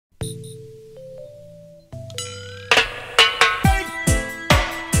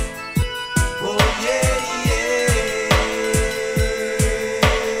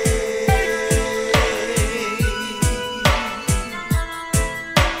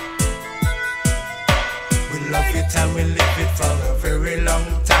it and we live it for a very long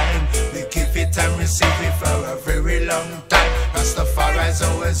time. We give it and receive it for a very long time. Rastafari's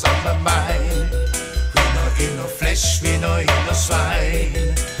always on my mind. We no in no flesh, we no in no swine.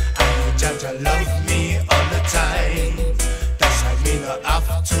 And Jaja love me all the time. That's why me no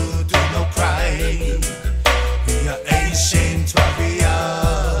have to do no crime. We are ancient warrior.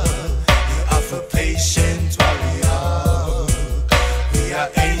 You have a patient warrior. We are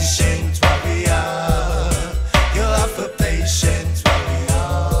ancient warrior. You have a patient warrior.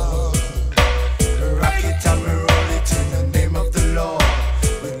 Rock it and we roll it in the name of the Lord.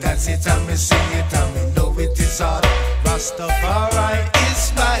 We dance it and we sing it and we know it is all. Rastafari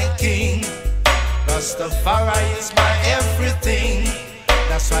is my king. Rastafari is my everything.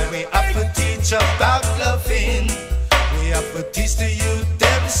 That's why we have to teach about loving. We have to teach the youth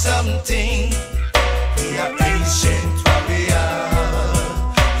them something. We are ancient warrior.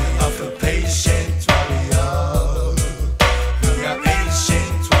 We have a patient warrior. We are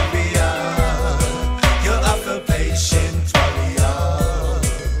ancient warrior. You have a patient warrior.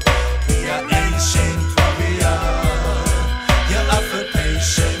 We are ancient warrior. You have a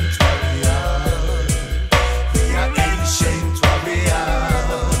patient warrior. We are ancient warrior.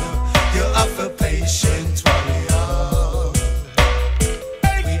 You have a patient warrior.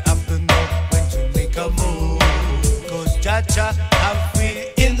 We have to know when to make a move. Cause Jaja have we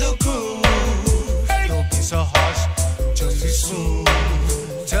in the groove. Don't be so harsh, just be smooth.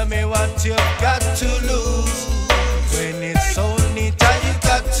 Tell me what you've got to lose. When it's so neat that you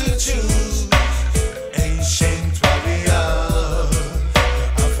got to choose. Ancient warrior.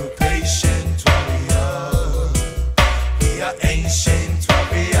 You have a patient warrior. We are ancient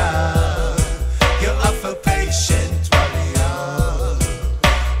warrior. You have a patient warrior.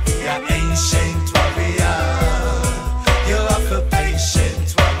 We are ancient warrior. You have a patient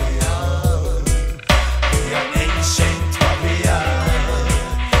warrior. We are ancient warrior.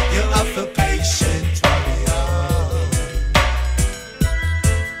 You have a patient warrior.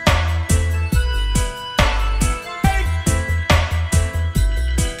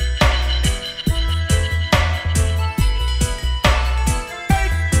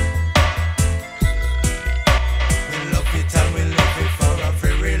 We love it and we live it for a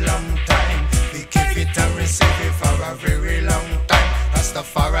very long time. We give it and receive it for a very long time.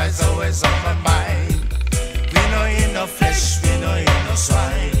 Rastafari's always on my mind. We no in no flesh, we no in no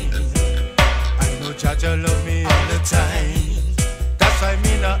swine. I know Jaja love me all the time. That's why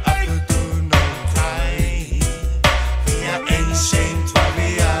me no have to do no crime. We are ancient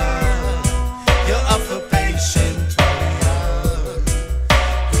warrior. You have a patient warrior.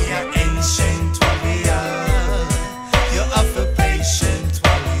 We are ancient warrior. You have a patient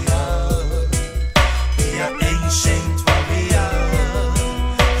warrior. We are ancient warrior.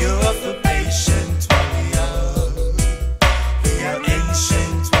 You have a patient warrior. We are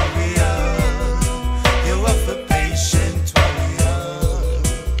ancient warrior. You have a patient warrior.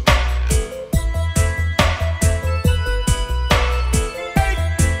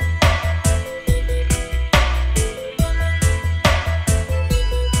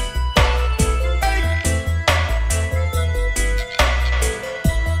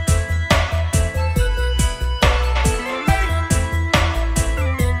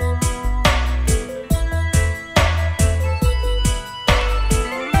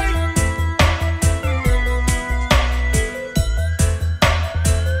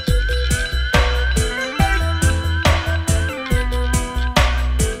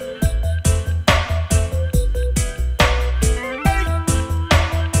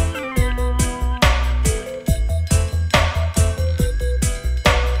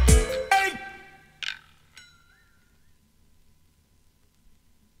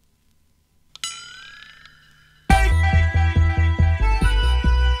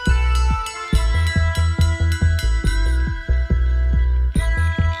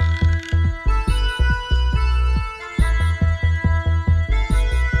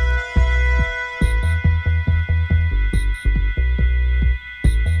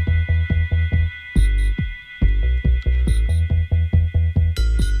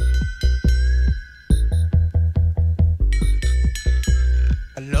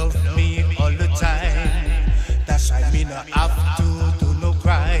 Love me all the time. That's why me no have to do no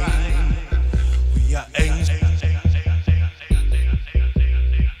crime. We are ancient.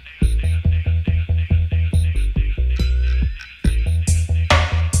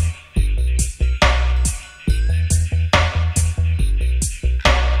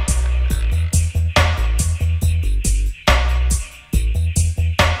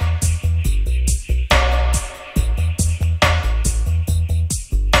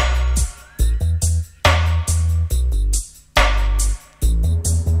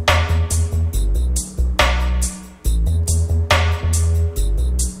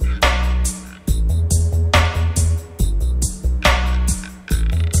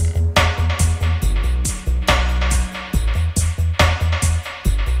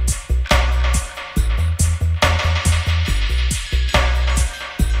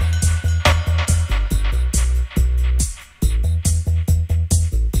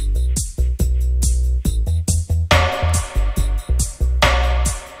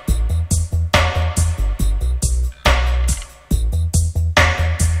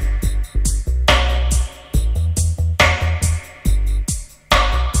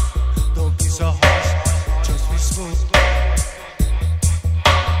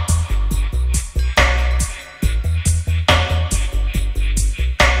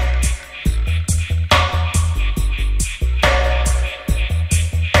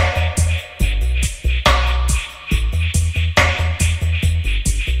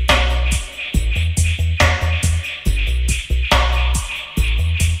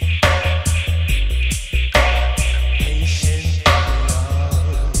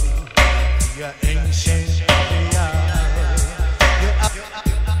 Ancient warrior,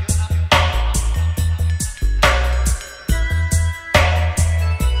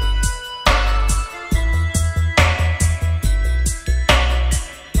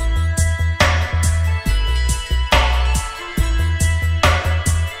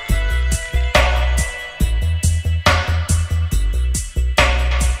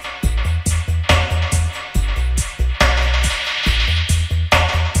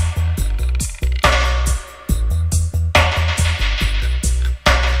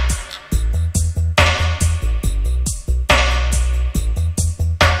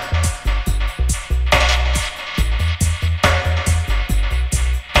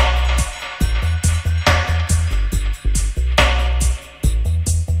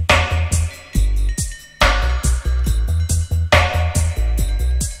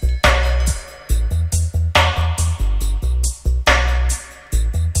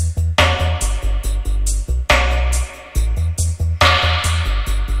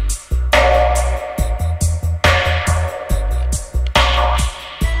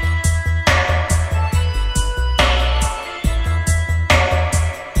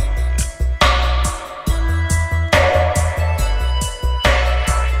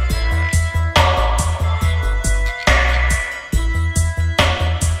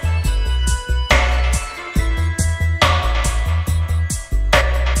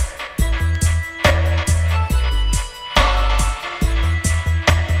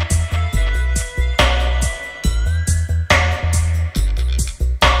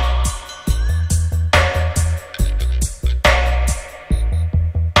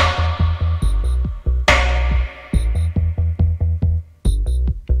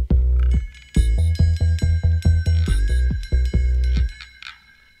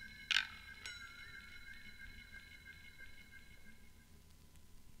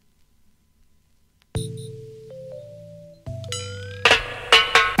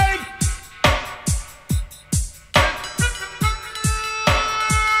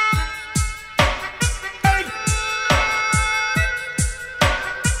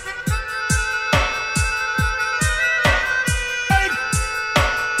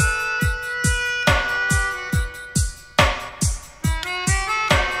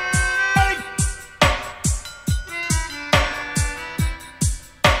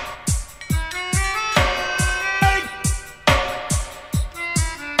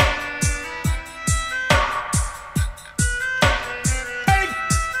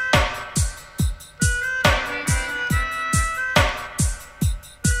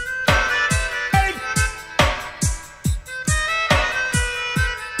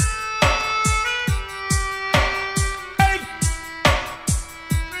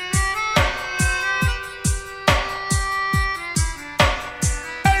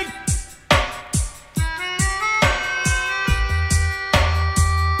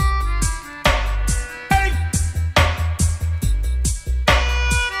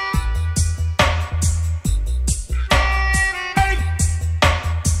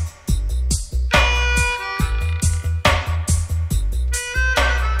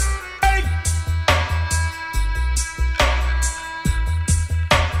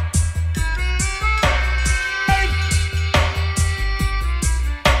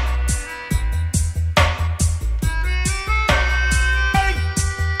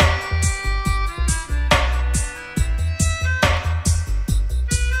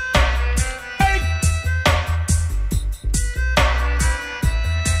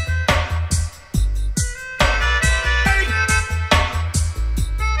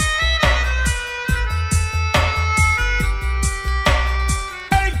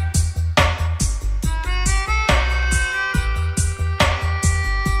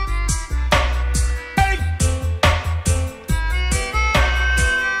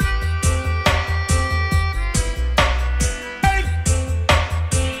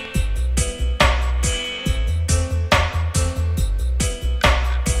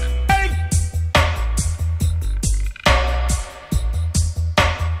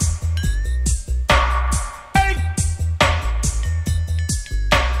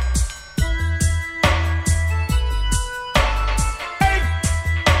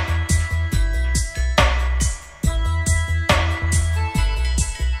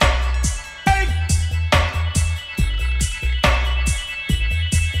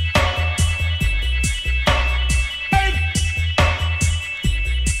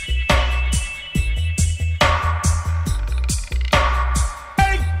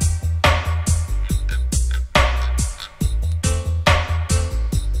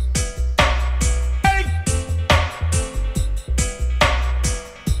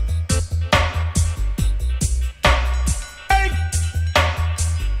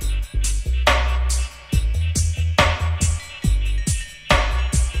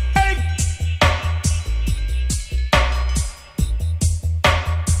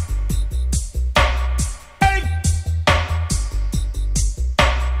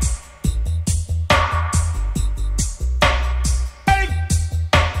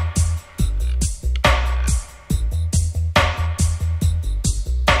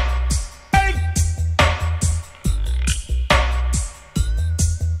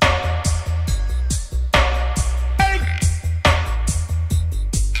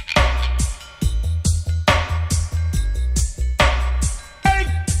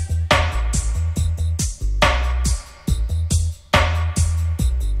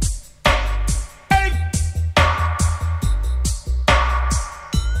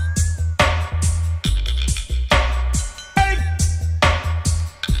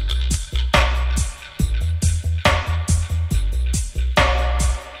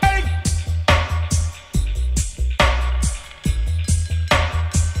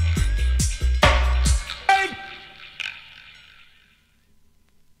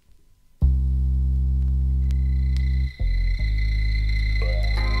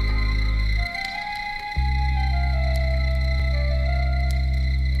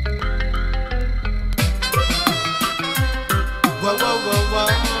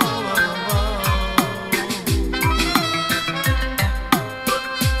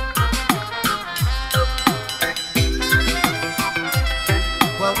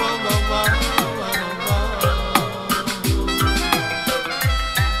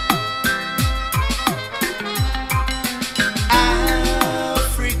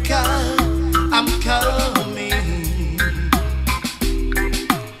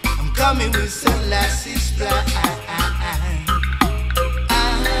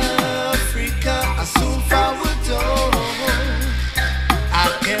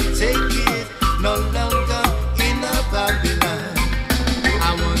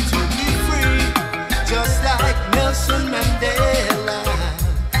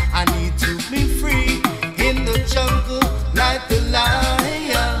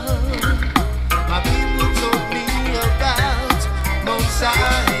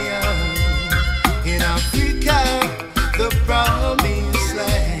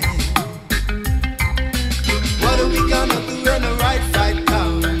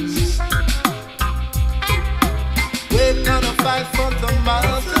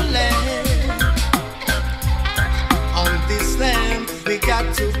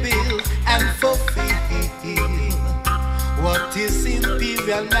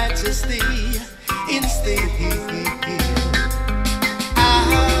 Imperial Majesty instead.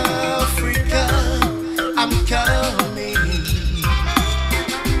 Africa, I'm coming.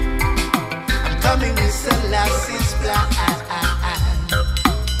 I'm coming with Selassie's plan.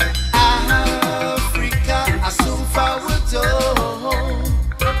 Africa, I soon forward home.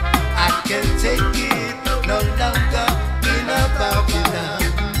 I can't take it no longer in a Babylon.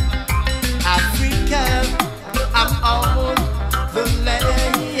 Africa, I'm on the land.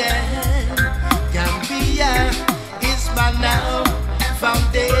 Gambia is my now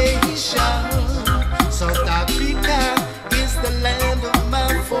foundation. South Africa is the land of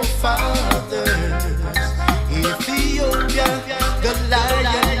my forefathers. Ethiopia, the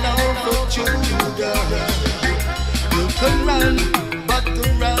lion of Judah. You can run, but the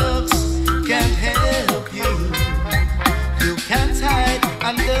rocks can't help you. You can't hide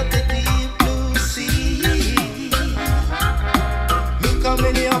under the deep blue sea. Look how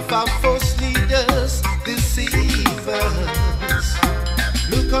many of our false leaders deceive us.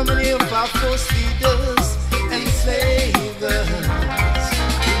 Look how many of our false leaders enslave us.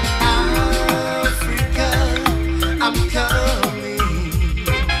 Africa, I'm coming.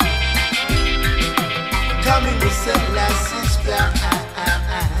 Coming with Selassie's plan.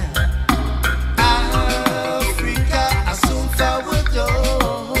 Africa, I soon forward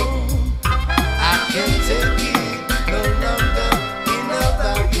home. I can't take it no longer in a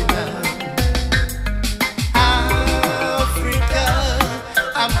Babylon. Africa,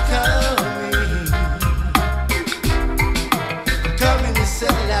 I'm coming. Coming with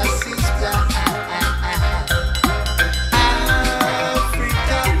Selassie's plan.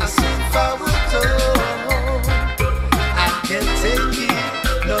 Africa, I soon forward home. I can't take it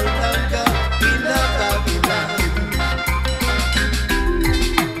no longer in a Babylon.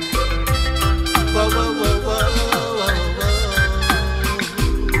 Whoa, whoa, whoa, whoa, whoa, whoa.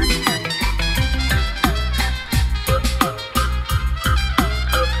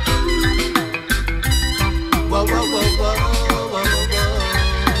 Whoa, whoa, whoa, whoa, whoa, whoa.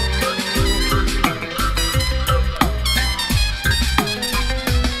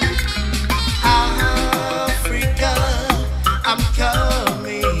 Africa, I'm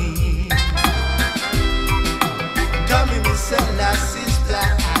coming. Coming with Selassie's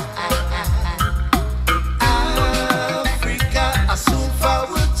plan. Africa, I soon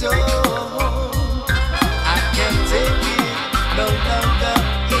forward home. I can't take it no longer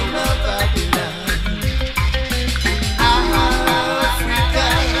in a Babylon. Africa,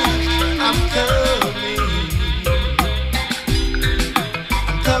 I'm coming.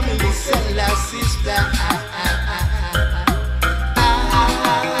 I'm coming with Selassie's plan.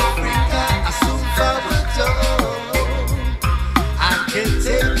 Africa, I soon forward home. I can't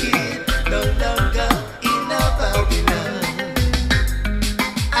take it no longer in a Babylon.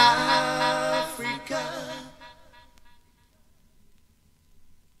 Africa.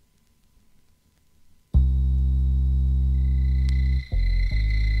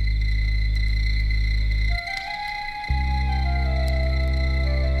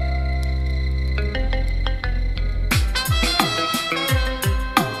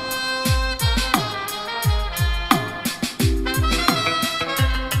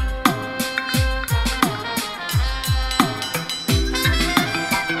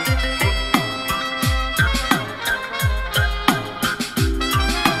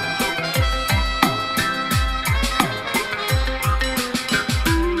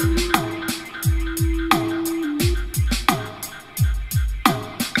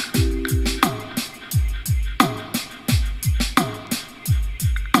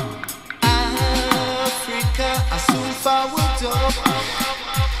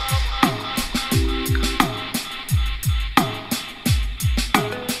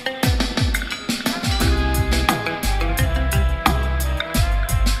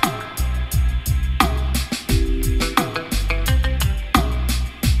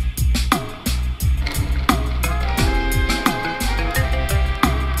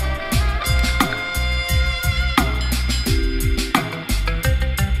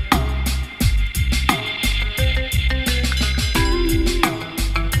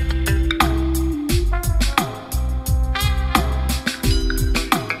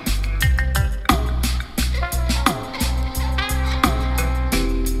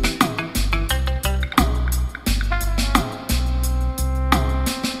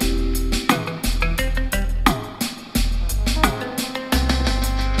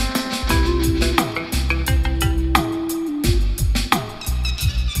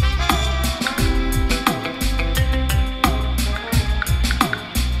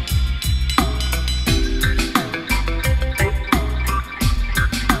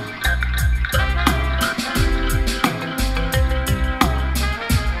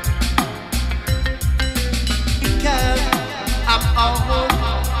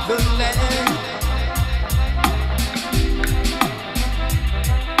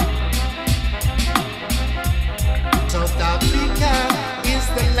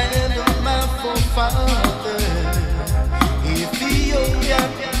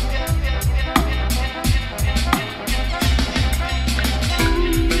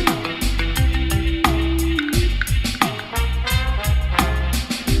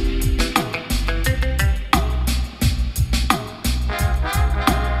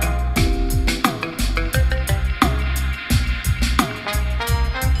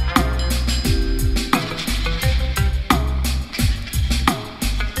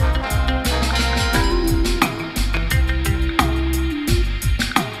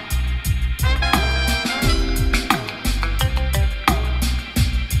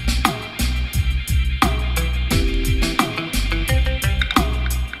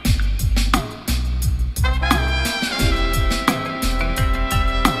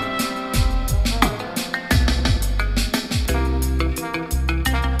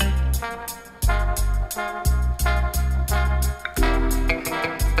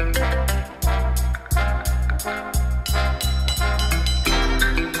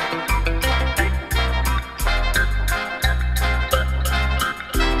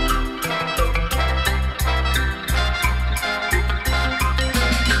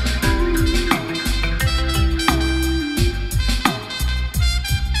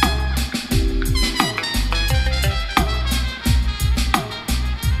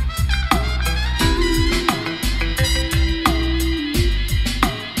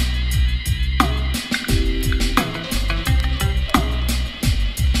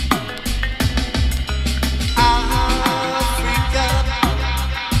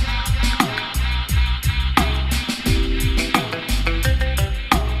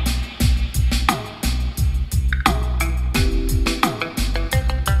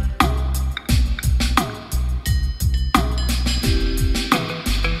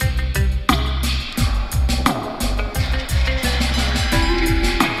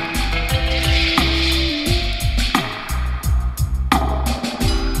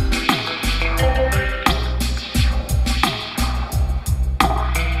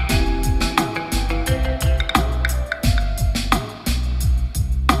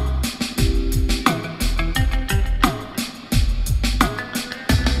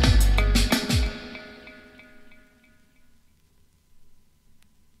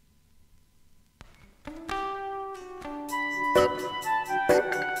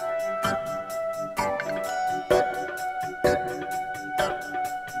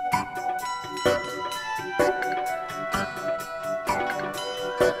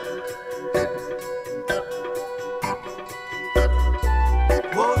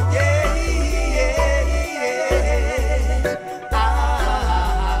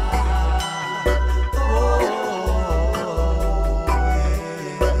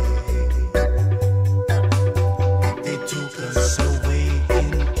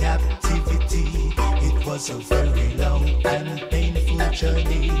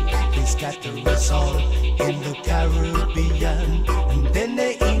 got the result in the Caribbean.